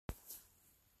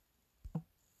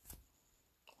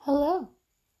Hello.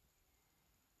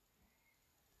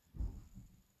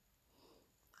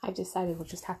 I've decided we'll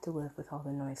just have to live with all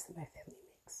the noise that my family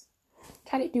makes. I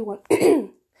try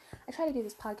to do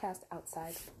this podcast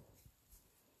outside,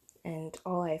 and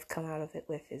all I've come out of it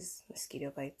with is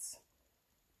mosquito bites.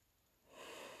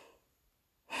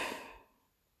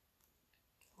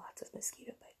 Lots of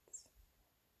mosquito bites.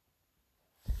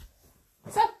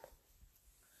 So,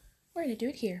 we're gonna do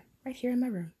it here, right here in my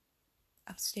room,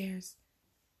 upstairs,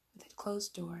 with a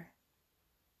closed door,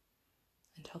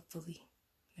 and hopefully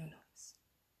no noise.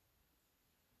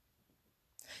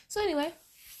 So anyway,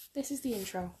 this is the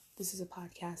intro. This is a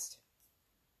podcast.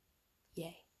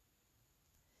 Yay.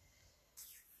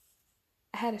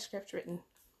 I had a script written.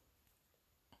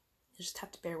 You just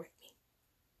have to bear with me.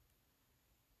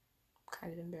 I'm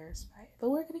kind of embarrassed by it, but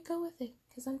we're gonna go with it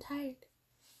because I'm tired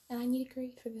and I need a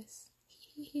grade for this.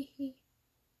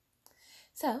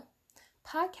 So,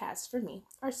 podcasts for me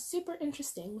are super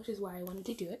interesting, which is why I wanted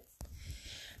to do it.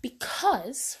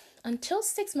 Because until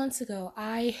 6 months ago,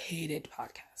 I hated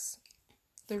podcasts.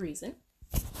 The reason?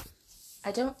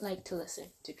 I don't like to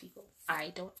listen to people. I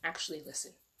don't actually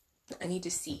listen. I need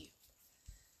to see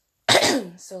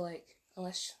you. So,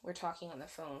 unless we're talking on the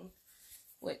phone,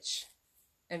 which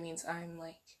it means I'm,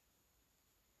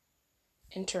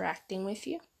 interacting with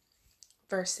you,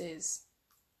 versus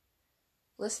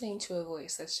listening to a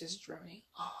voice that's just droning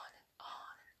on and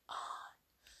on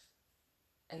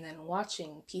and on. And then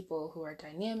watching people who are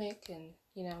dynamic and,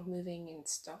 moving and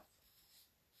stuff.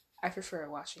 I prefer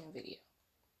watching a video.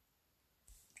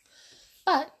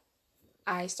 But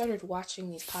I started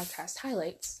watching these podcast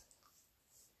highlights,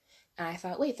 and I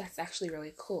thought, wait, that's actually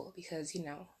really cool because,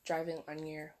 driving on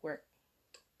your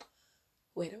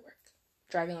way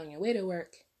to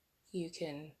work, you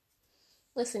can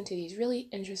listen to these really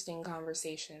interesting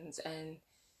conversations. And,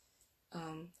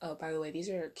 by the way, these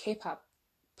are K-pop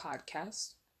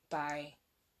podcasts by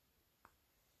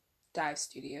Dive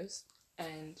Studios.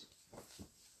 And,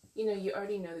 you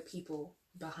already know the people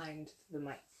behind the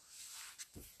mic.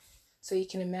 So you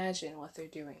can imagine what they're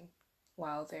doing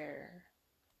while they're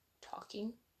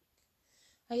talking.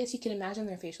 I guess you can imagine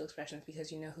their facial expressions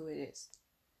because you know who it is.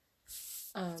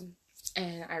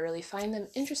 And I really find them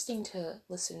interesting to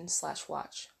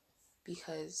listen/watch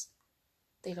because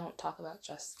they don't talk about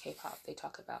just K-pop. They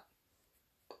talk about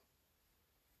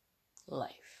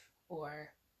life or,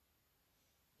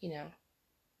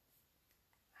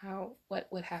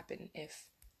 what would happen if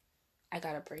I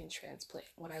got a brain transplant?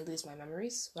 Would I lose my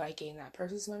memories? Would I gain that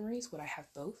person's memories? Would I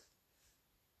have both?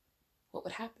 What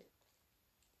would happen?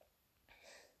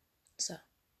 So,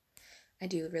 I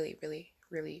do really, really,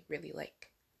 really, really like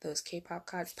those K-pop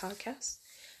podcasts.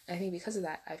 And I think because of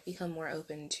that, I've become more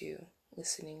open to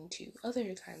listening to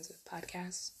other kinds of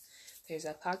podcasts. There's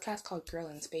a podcast called Girl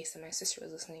in Space that my sister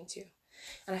was listening to.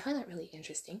 And I find that really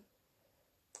interesting.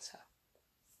 So,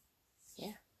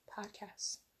 yeah,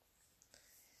 podcasts.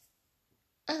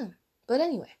 But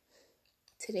anyway,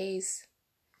 today's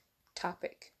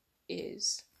topic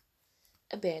is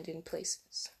abandoned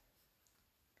places,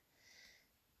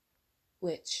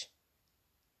 which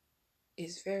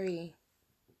is very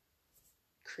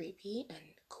creepy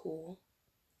and cool.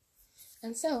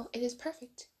 And so it is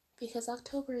perfect because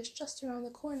October is just around the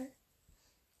corner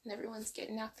and everyone's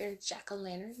getting out their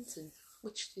jack-o'-lanterns and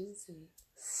witches and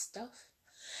stuff.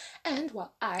 And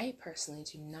while I personally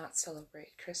do not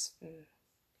celebrate Christmas,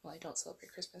 well, I don't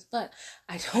celebrate Christmas, but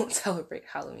I don't celebrate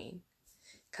Halloween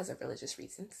because of religious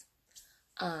reasons.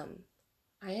 I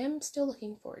am still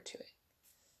looking forward to it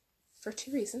for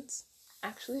 2 reasons.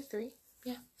 Actually, 3.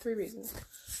 Yeah, 3 reasons.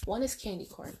 One is candy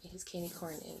corn, because candy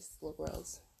corn is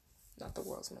not the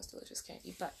world's most delicious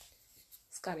candy, but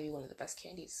it's gotta be one of the best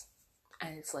candies.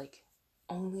 And it's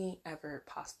only ever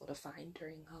possible to find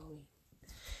during Halloween,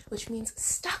 which means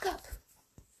stock up.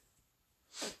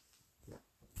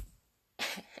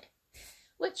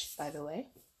 Which, by the way,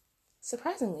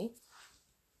 surprisingly,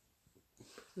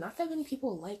 not that many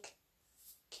people like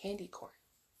candy corn.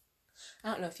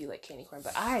 I don't know if you like candy corn,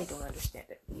 but I don't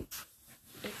understand it.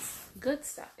 It's good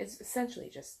stuff. It's essentially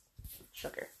just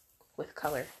sugar with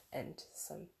color and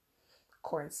some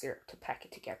corn syrup to pack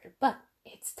it together. But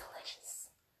it's delicious.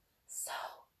 So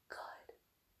good.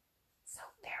 So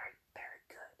very, very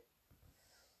good.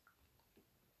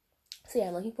 So yeah,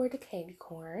 I'm looking forward to candy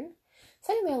corn.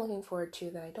 Second thing I'm looking forward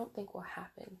to that I don't think will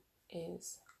happen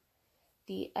is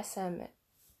the SM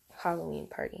Halloween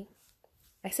party.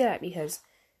 I say that because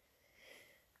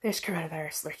there's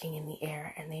coronavirus lurking in the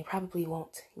air and they probably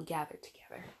won't gather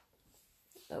together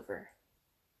over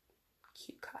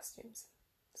cute costumes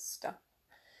and stuff.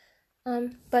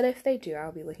 But if they do,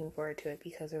 I'll be looking forward to it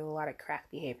because there's a lot of crack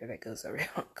behavior that goes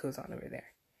on over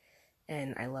there.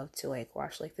 And I love to like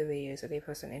watch like the videos that they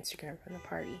post on Instagram from the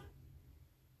party.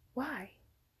 Why?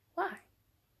 Why?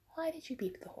 Why did you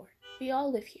beep the horn? We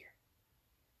all live here.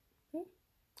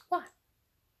 Why?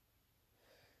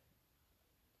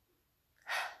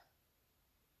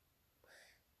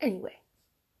 Anyway.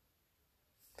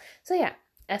 So yeah,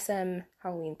 SM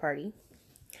Halloween party.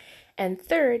 And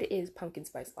third is pumpkin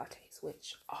spice lattes,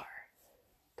 which are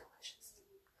delicious.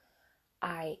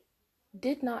 I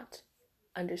did not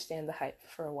understand the hype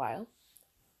for a while.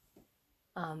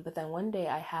 But then one day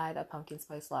I had a pumpkin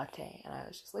spice latte and I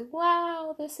was just like,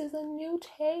 wow, this is a new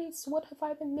taste. What have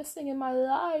I been missing in my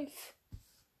life?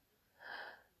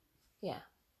 Yeah,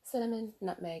 cinnamon,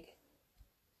 nutmeg,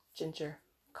 ginger,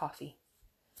 coffee.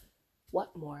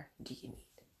 What more do you need?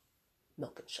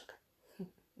 Milk and sugar.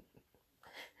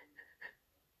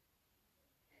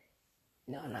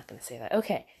 No, I'm not going to say that.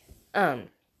 Okay.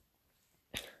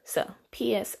 So,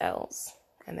 PSLs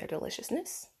and their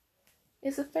deliciousness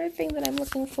is the third thing that I'm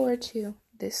looking forward to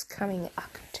this coming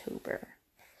October.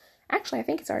 Actually, I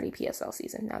think it's already PSL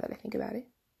season now that I think about it.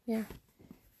 Yeah.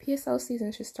 PSL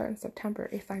season should start in September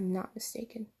if I'm not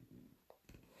mistaken.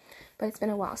 But it's been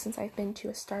a while since I've been to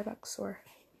a Starbucks or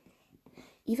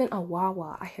even a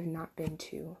Wawa I have not been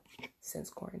to since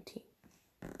quarantine.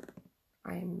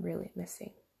 I am really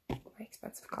missing my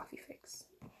expensive coffee fix.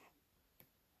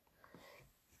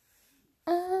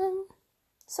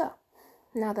 So,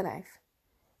 now that I've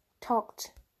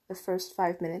talked the first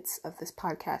 5 minutes of this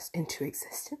podcast into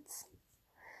existence,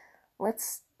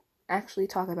 let's actually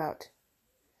talk about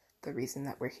the reason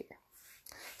that we're here.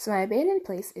 So my abandoned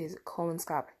place is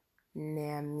Kolmanskap,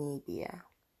 Namibia.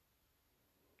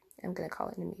 I'm going to call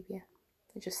it Namibia.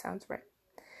 It just sounds right.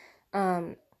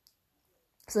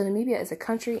 So Namibia is a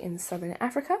country in southern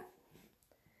Africa,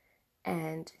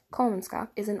 and Kolmanskap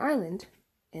is an island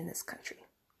in this country,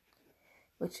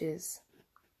 which is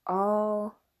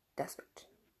all desert.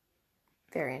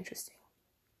 Very interesting.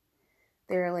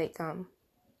 There are like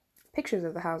pictures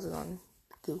of the houses on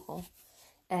Google,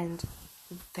 and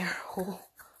there are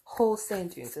whole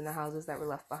sand dunes in the houses that were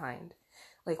left behind.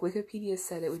 Like Wikipedia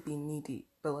said it would be knee deep,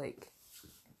 but like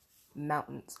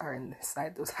mountains are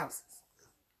inside those houses.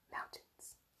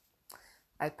 Mountains.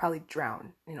 I'd probably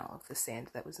drown in all of the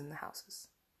sand that was in the houses.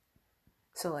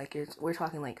 So like we're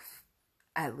talking like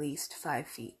at least 5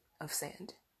 feet of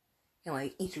sand in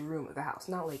like each room of the house,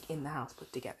 not like in the house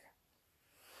put together.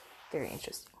 Very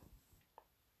interesting.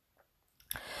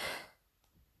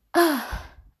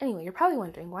 Anyway, you're probably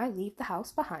wondering why leave the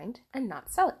house behind and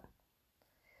not sell it.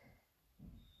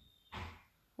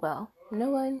 Well,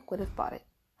 no one would have bought it.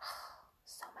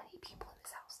 So many people in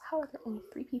this house. How are there only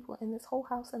 3 people in this whole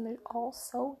house and they're all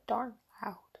so darn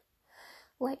loud?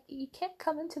 Like, you can't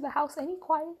come into the house any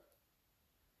quiet.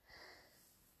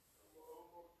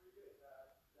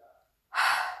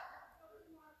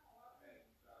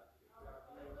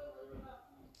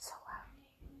 So loud.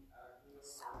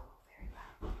 So very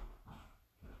loud.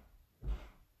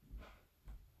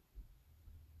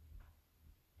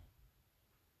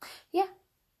 Yeah,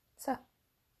 so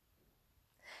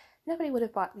nobody would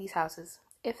have bought these houses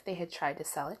if they had tried to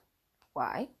sell it.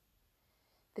 Why?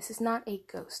 This is not a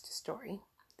ghost story.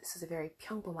 This is a very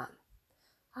Pyongboman.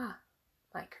 Ah,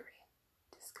 my Korean.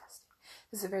 Disgusting.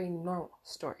 This is a very normal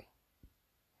story.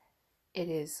 It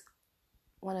is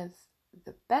one of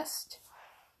the best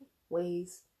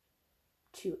ways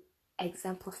to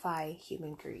exemplify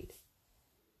human greed.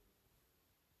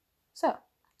 So,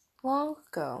 long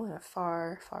ago, in a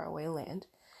far, far away land,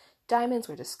 diamonds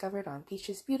were discovered on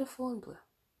beaches beautiful and blue.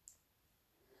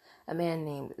 A man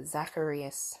named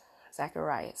Zacharias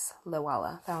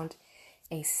Lawala found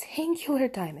a singular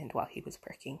diamond while he was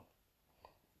working.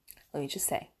 Let me just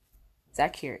say,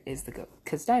 Zach here is the goat,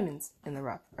 because diamonds in the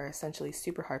rough are essentially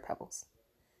super hard pebbles.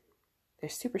 They're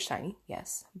super shiny,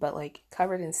 yes, but like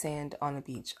covered in sand on a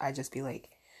beach, I'd just be like,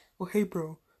 oh hey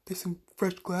bro, there's some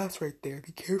fresh glass right there,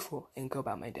 be careful, and go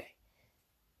about my day.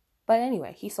 But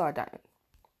anyway, he saw a diamond.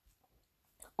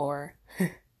 Or,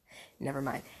 never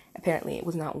mind, apparently it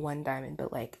was not one diamond,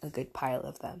 but like a good pile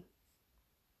of them.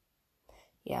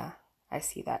 Yeah, I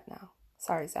see that now.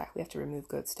 Sorry, Zach, we have to remove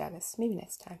goat status. Maybe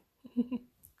next time.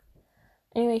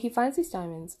 Anyway, he finds these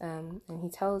diamonds, and he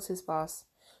tells his boss,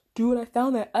 dude, I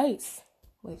found that ice.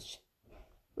 Which,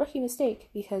 rookie mistake,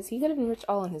 because he could have enriched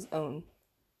all on his own.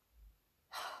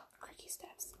 Cricky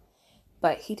steps.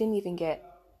 But he didn't even get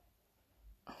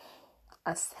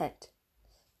a cent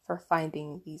for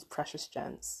finding these precious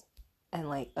gems and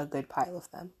like a good pile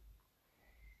of them.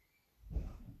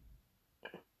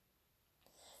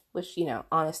 which, you know,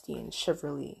 honesty and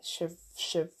chivalry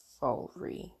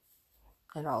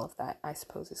and all of that, I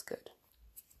suppose, is good.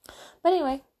 But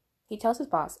anyway, he tells his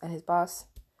boss, and his boss,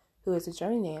 who is a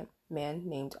German man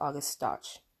named August Stoch.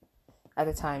 At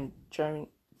the time, Germany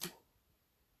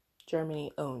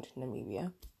owned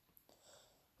Namibia.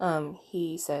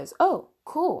 He says, "Oh,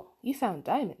 cool, you found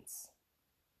diamonds.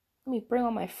 Let me bring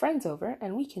all my friends over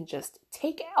and we can just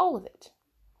take all of it."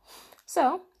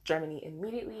 So, Germany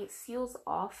immediately seals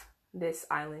off this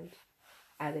island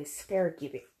as a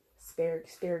Sperrgit.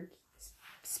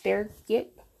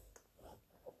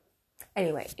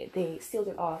 Anyway, they sealed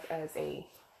it off as a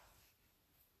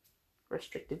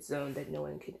restricted zone that no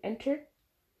one could enter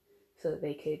so that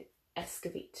they could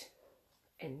excavate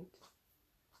and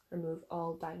remove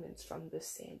all diamonds from the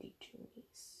sandy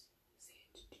dunes.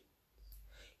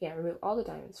 Yeah, remove all the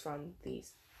diamonds from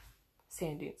these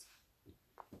sand dunes.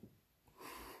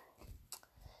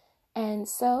 And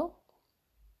so,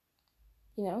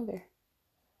 you know, they're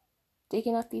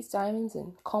digging up these diamonds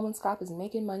and Kolmanskop is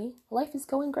making money. Life is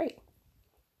going great.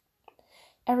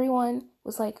 Everyone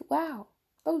was like, wow,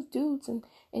 those dudes in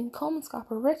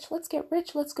Kolmanskop are rich. Let's get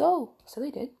rich. Let's go. So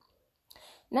they did.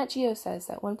 Nat Geo says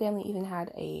that one family even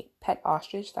had a pet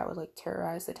ostrich that would like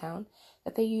terrorize the town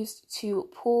that they used to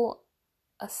pull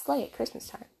a sleigh at Christmas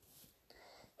time.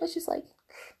 Which is like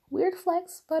weird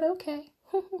flex, but okay.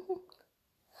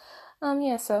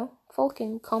 So folk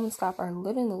in Kolmanskop are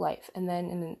living the life, and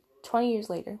then 20 years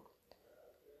later,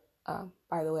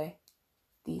 by the way,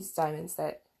 these diamonds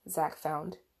that Zach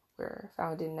found were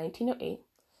found in 1908.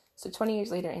 So 20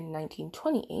 years later, in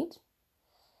 1928,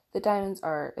 the diamonds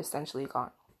are essentially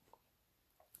gone.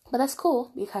 But that's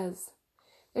cool because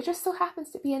there just so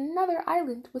happens to be another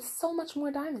island with so much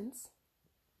more diamonds.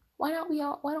 Why don't we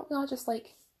all just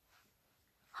like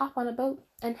hop on a boat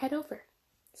and head over?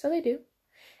 So they do.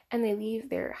 And they leave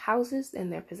their houses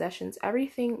and their possessions,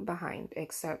 everything behind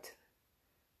except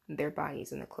their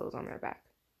bodies and the clothes on their back.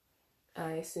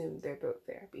 I assume they're both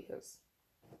there because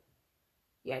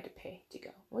you had to pay to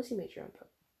go. Unless you made your own boat.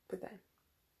 But then,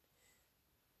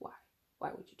 why?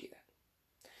 Why would you do that?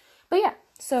 But yeah,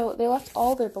 so they left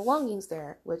all their belongings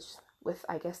there, which with,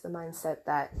 I guess, the mindset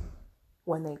that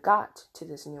when they got to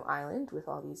this new island with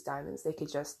all these diamonds, they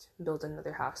could just build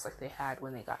another house like they had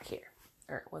when they got here,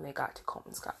 or when they got to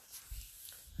Kolmanskop.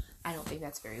 I don't think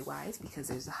that's very wise because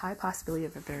there's a high possibility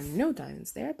that there are no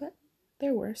diamonds there, but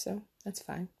there were, so that's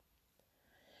fine.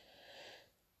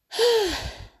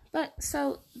 But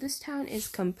so this town is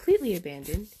completely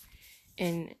abandoned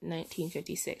in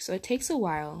 1956. So it takes a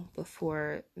while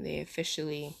before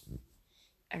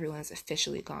everyone's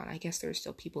officially gone. I guess there are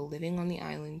still people living on the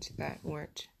island that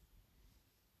weren't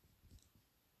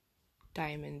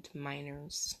diamond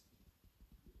miners.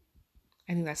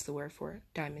 I think that's the word for it,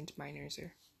 diamond miners.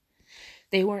 Or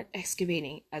they weren't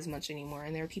excavating as much anymore,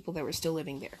 and there were people that were still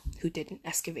living there who didn't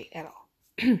excavate at all.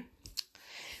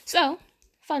 So,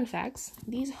 fun facts,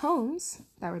 these homes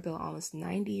that were built almost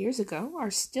 90 years ago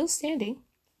are still standing,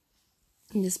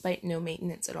 despite no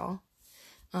maintenance at all.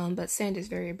 But sand is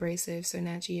very abrasive, so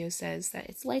Nat Geo says that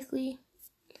it's likely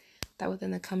that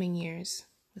within the coming years,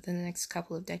 within the next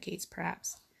couple of decades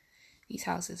perhaps, these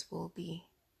houses will be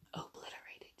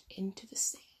obliterated into the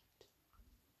sand.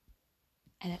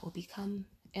 And it will become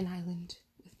an island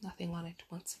with nothing on it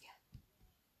once again.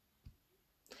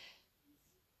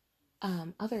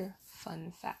 Other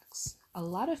fun facts. A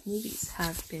lot of movies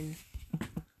have been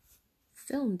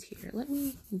filmed here. Let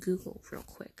me Google real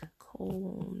quick.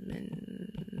 Kolmanskop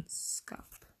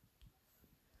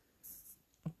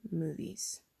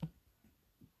movies.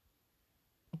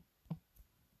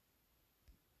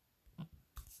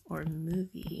 Or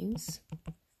movies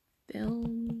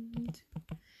filmed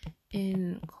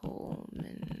in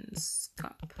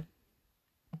Kolmanskop.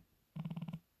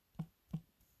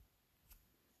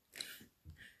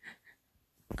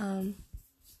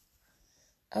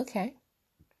 Okay.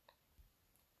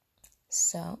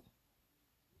 So,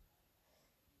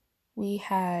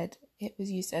 it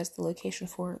was used as the location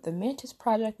for the Mantis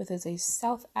Project, which is a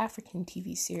South African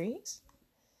TV series.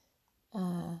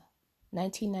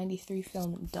 1993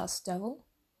 film Dust Devil.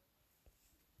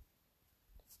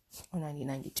 Or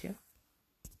 1992.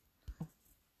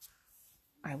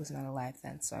 I was not alive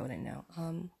then, so I wouldn't know.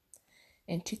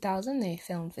 In 2000, they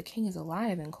filmed The King is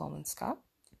Alive in Kolmanskop.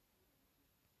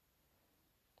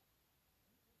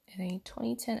 In a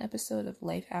 2010 episode of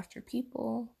Life After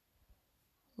People,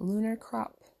 Lunar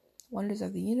Crop, Wonders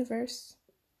of the Universe,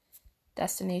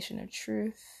 Destination of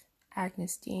Truth,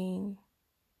 Agnes Dean,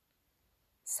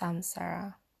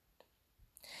 Samsara.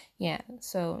 Yeah,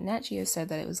 so Nat Geo said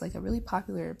that it was like a really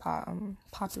popular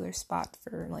spot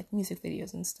for like music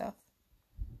videos and stuff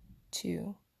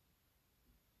to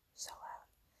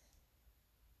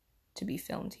to be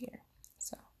filmed here.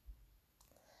 So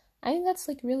I think that's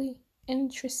like really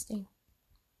interesting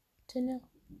to know.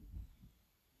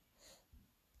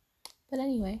 But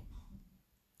anyway,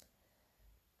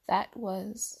 that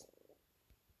was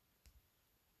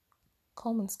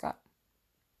Coleman Scott.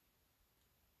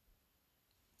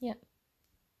 Yeah.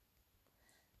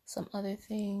 Some other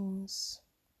things.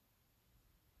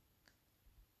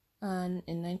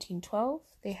 In 1912,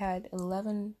 they had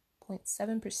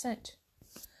 11.7%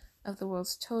 of the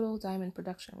world's total diamond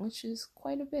production, which is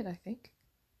quite a bit, I think.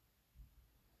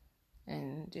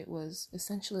 And it was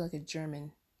essentially like a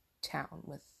German town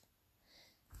with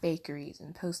bakeries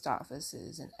and post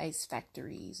offices and ice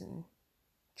factories and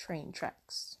train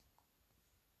tracks.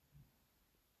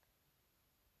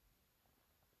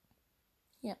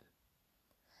 Yeah.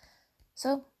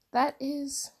 So that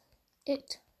is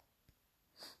it.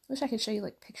 Wish I could show you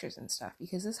like pictures and stuff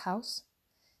because this house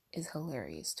is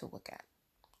hilarious to look at.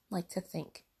 Like to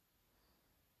think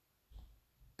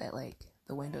that like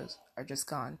the windows are just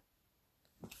gone.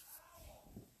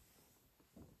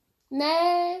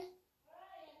 Nah.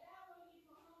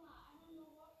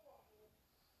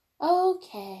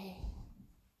 Okay.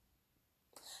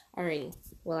 Alrighty.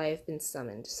 Well, I have been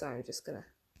summoned, so I'm just gonna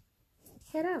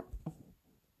head out.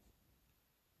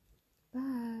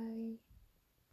 Bye.